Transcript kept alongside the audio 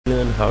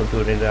learn how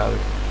to render out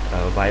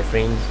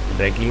wireframes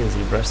directly in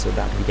ZBrush so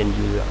that we can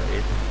use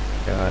it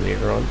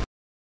later on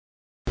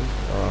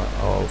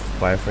of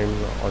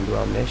wireframes onto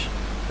our mesh,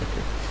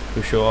 okay,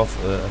 to show off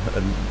the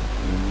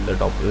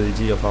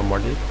topology of our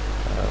model.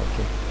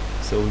 Okay,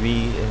 so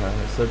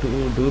so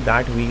to do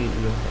that,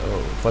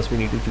 first we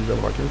need to choose a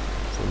model.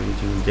 So we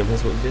choose dimmer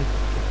soldier,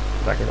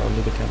 drag it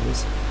onto the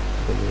canvas,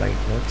 then light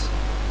works.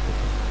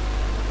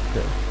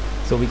 Okay.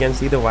 So we can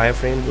see the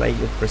wireframe like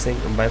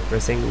by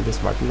pressing this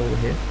button over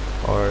here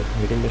or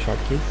hitting the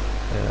shortkey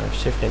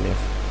Shift and F.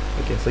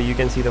 Okay, so you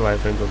can see the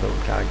wireframes of the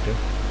character.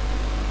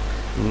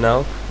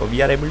 Now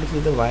we are able to see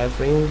the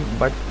wireframe,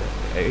 but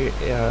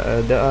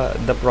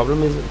the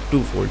problem is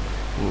twofold.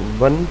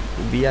 One,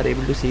 we are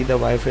able to see the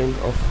wireframe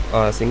of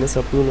a single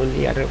subtool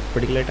only at a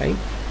particular time,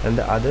 and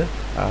the other,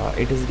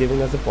 it is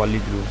giving us the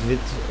polygroups,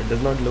 which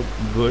does not look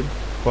good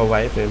for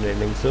wireframe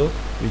rendering. So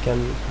we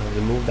can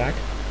remove that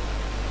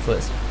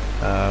first.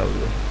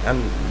 And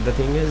the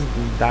thing is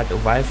that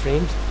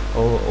wireframes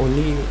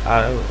only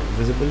are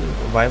visible.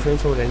 Wireframes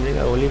for rendering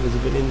are only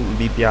visible in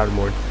BPR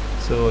mode.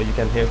 So you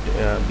can hit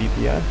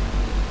BPR.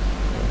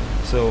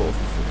 So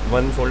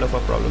one fold of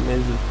our problem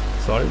is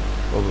solved.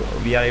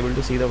 We are able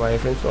to see the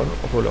wireframes for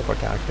a whole of our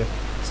character.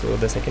 So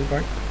the second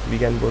part, we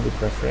can go to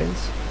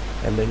preference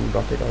and then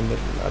drop it on the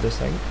other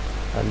side,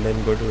 and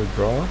then go to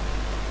draw.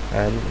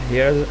 And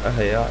here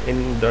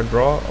in the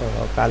draw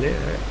palette,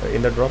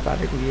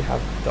 we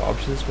have the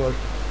options for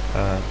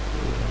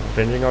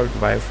rendering out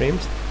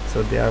wireframes.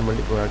 So there are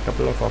a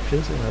couple of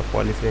options: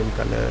 polyframe,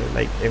 color,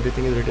 like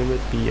everything is written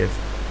with PF.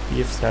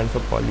 PF stands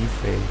for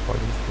polyframe.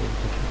 Okay.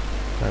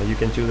 You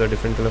can choose a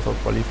different color for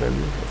polyframe.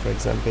 For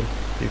example,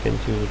 you can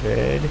choose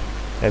red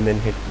and then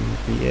hit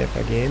PF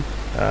again.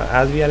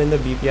 As we are in the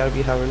BPR,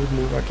 we haven't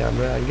moved our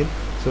camera angle,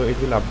 so it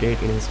will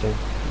update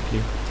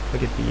instantly.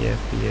 Okay, PF.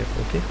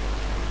 Okay.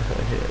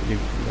 You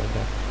got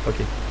that.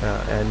 Okay.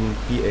 And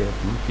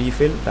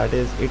P-fill, that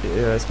is, it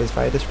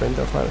specify the strength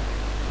of our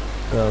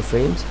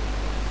frames.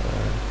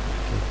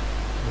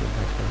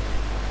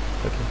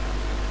 Okay.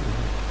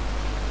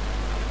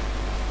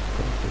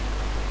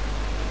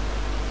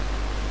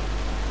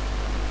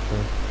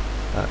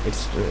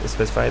 It's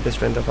specify the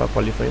strength of our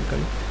polyframe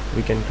color.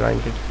 We can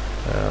crank it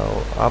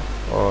up,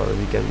 or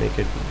we can make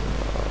it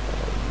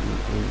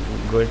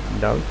go it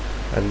down.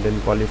 And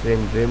then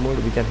polyframe gray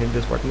mode, we can hit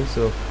this button,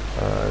 so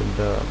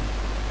the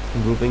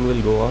grouping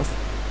will go off,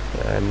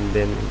 and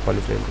then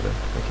polyframe color.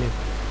 Okay.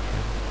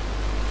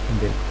 And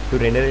then to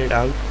render it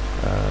out,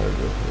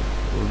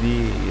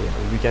 we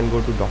can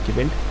go to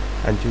document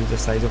and choose the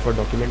size of our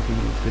document. We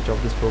switch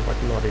off this pro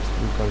button, or its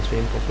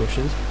constraint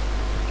proportions.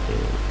 Okay,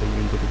 then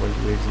we'll go to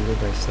 1280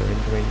 by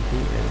 720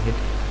 and hit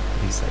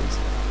resize.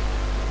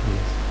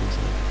 Yes,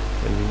 resize.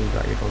 Then we will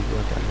drag it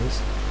onto our canvas.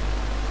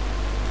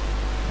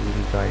 We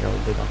will drag out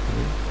the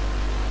document,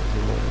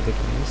 zoom out the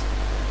canvas.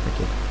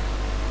 Okay.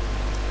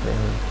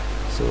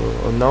 So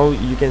now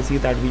you can see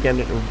that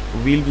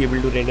we'll be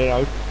able to render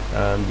out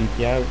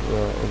BPR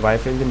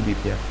wireframes in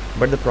BPR,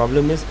 but the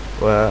problem is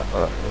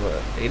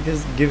it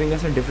is giving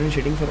us a different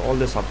shading for all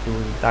the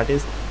subtools. That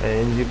is,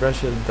 in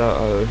ZBrush,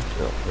 the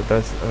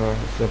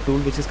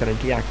subtool which is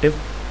currently active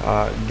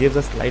gives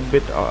a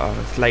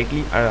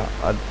slightly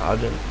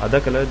other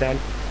color than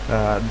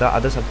the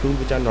other subtools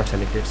which are not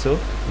selected. So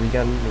we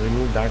can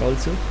remove that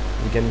also.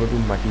 We can go to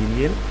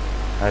material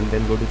and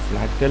then go to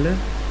flat color,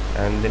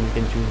 and then we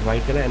can choose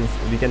white color, and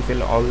we can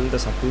fill all the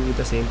subtools with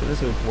the same color,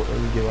 so it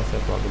won't give us a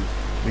problem.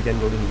 We can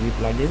go to new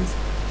plugins,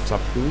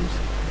 subtools,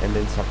 and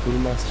then subtool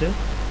master.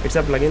 It's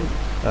a plugin.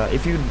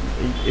 If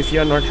you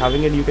are not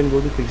having it, you can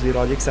go to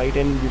PixieLogic site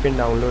and you can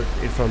download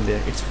it from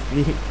there. It's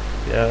free.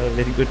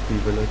 Very good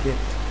people. Okay,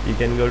 you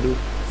can go to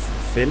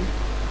fill,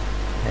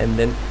 and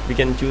then we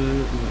can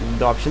choose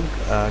the option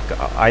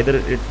either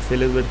it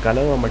fill it with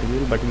color or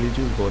material, but we'll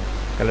choose both,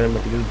 color and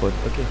material both.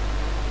 Okay,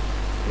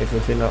 if we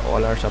fill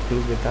all our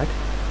subtools with that,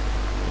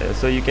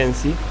 so you can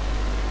see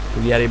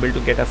we are able to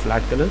get a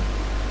flat color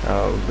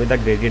with a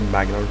gradient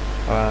background.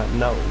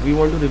 Now we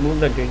want to remove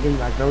the gradient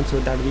background so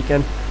that we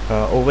can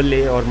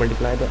overlay or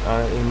multiply the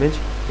image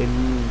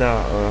in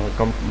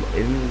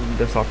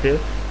the software,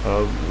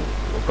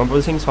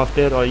 composing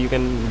software, or you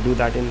can do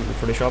that in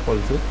Photoshop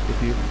also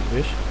if you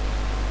wish.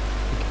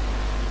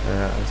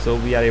 So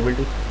we are able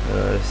to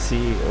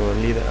see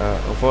only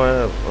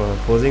for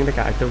posing the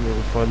character.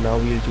 For now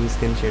we'll choose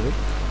skin shader,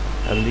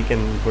 and we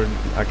can put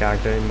a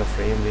character in the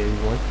frame where we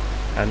want.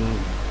 And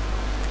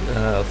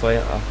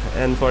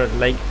for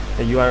like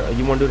you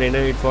want to render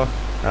it for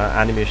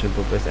animation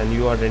purpose, and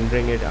you are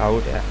rendering it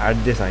out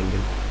at this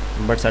angle,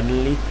 but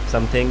suddenly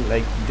something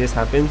like this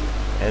happens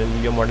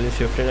and your model is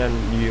shifted and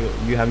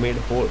you have made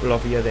whole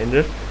of your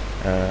render.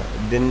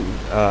 Then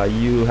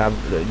you are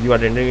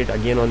rendering it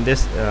again on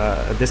this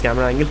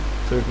camera angle,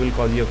 so it will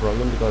cause you a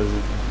problem because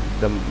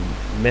the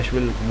mesh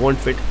won't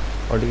fit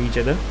onto each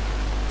other.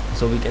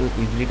 So we can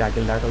easily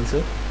tackle that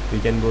also. We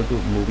can go to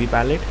movie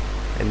palette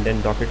and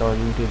then dock it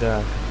onto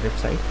the left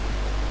side.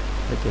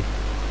 Okay,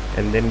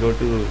 and then go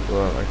to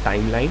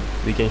timeline.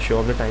 We can show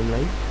up the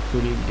timeline,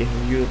 will give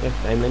you the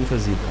timeline for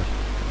ZBrush.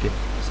 Okay,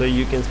 so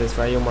you can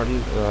specify your model.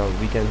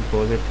 We can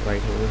pose it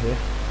right over here.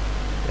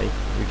 Like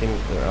we can,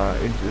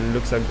 it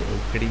looks a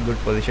pretty good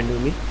position to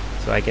me,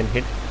 so I can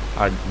hit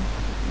a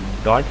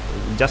dot,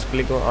 just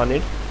click on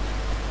it,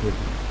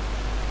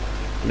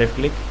 left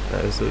click,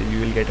 so you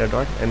will get a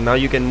dot, and now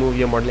you can move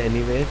your model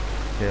anywhere,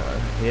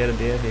 here,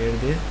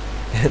 there,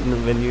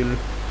 and when you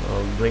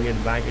bring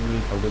it back, it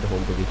will come to the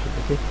home position.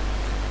 Okay,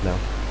 now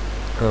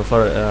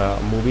for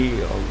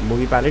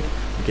movie palette,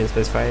 you can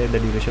specify the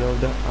duration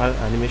of the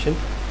animation,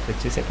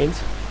 60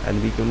 seconds,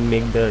 and we can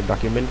make the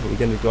document, we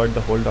can record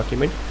the whole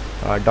document.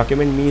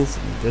 Document means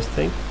this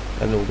thing,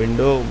 and the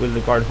window will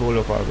record whole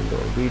of our window.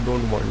 We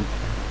don't want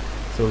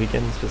that. So we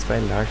can specify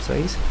large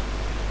size,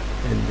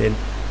 and then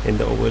in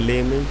the overlay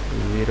image,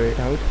 zero it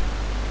out,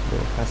 the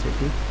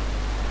opacity,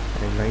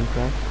 and line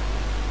track,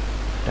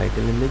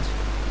 title image,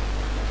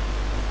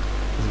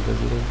 000,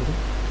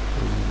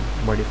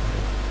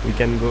 modify. We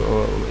can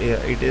go,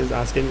 it is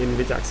asking in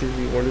which axis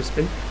we want to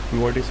spin. We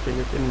want to spin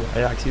it in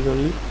Y axis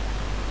only.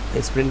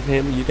 A sprint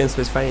frame, you can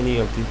specify any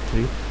of the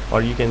three,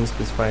 or you can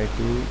specify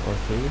 2 or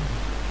 3.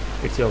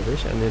 It's your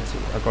wish, and it's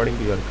according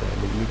to your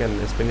requirement. You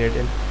can spin it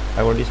in,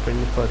 I want to spin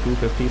it for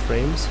 250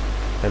 frames,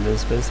 and then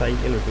spin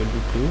cycle it will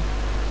be 2,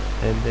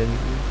 and then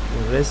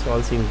the rest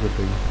all seems good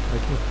to you.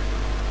 Okay,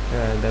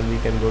 and then we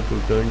can go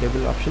to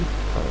turntable option.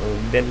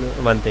 Then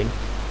one thing,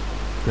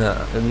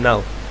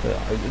 now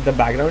the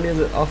background is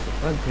of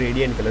a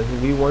gradient color.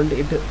 We want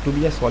it to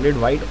be a solid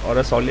white or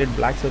a solid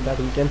black, so that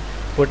we can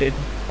put it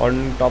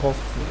on top of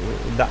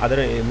the other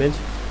image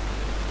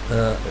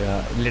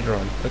later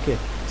on. Okay,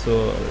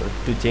 so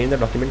to change the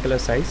document color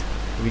size,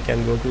 we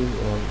can go to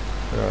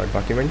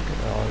document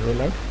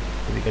rollout.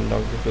 We can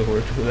go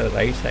to the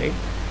right side,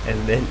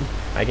 and then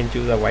I can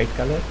choose a white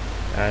color.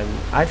 And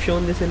I've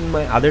shown this in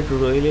my other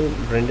tutorial,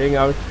 rendering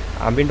out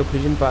ambient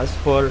occlusion paths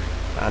for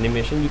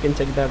animation. You can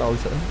check that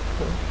also.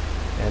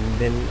 And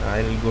then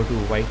I'll go to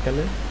white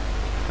color.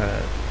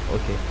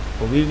 Okay,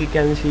 we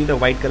can see the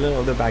white color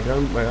of the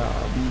background,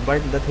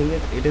 but the thing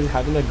is, it is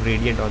having a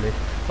gradient on it,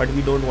 but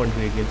we don't want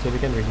gradient, so we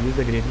can reduce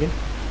the gradient,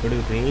 go to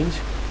range,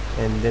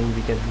 and then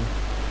we can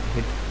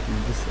hit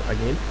this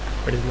again,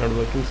 but it's not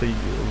working, so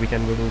we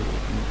can go to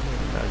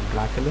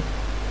black color,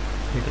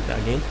 hit it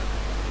again,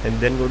 and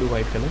then go to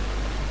white color.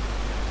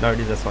 Now it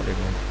is a solid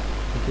one.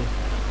 Okay,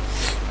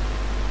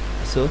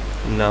 so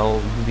now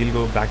we'll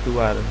go back to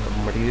our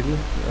material,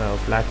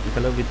 flat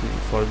color,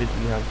 for which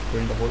we have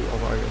filled the whole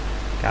of our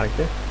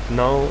character.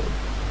 Now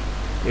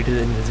it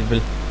is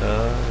invisible,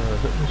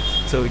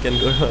 so we can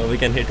go, we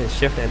can hit a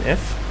shift and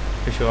F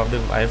to show off the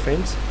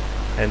wireframes,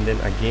 and then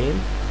again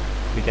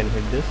we can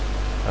hit this,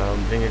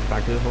 bring it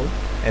back to the home,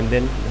 and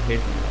then hit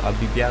a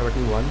BPR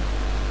button 1.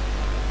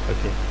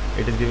 Okay,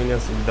 it is giving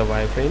us the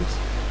wireframes.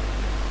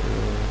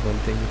 One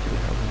thing which we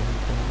have,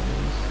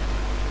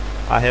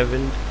 I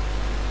haven't.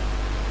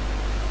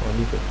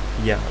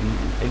 Yeah,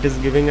 it is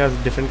giving us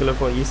different color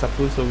for each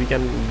subtool, so we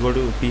can go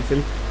to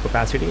P-fill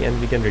opacity, and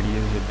we can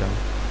reduce it down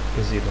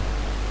to 0.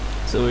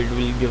 So it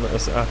will give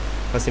us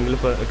a single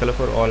color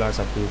for all our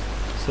subtools.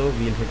 So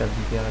we'll hit a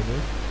BPR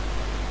again.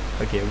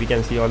 Okay, we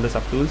can see all the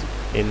subtools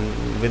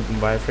with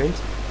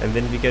wireframes, and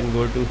then we can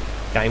go to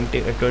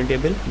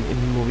turntable in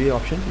movie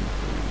option.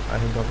 I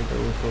have got it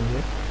over from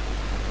here,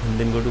 and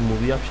then go to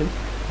movie option,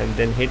 and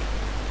then hit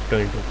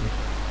turntable.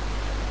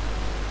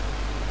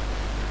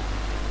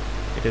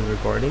 It is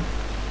recording.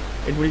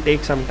 It will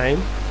take some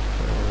time,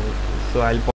 so I'll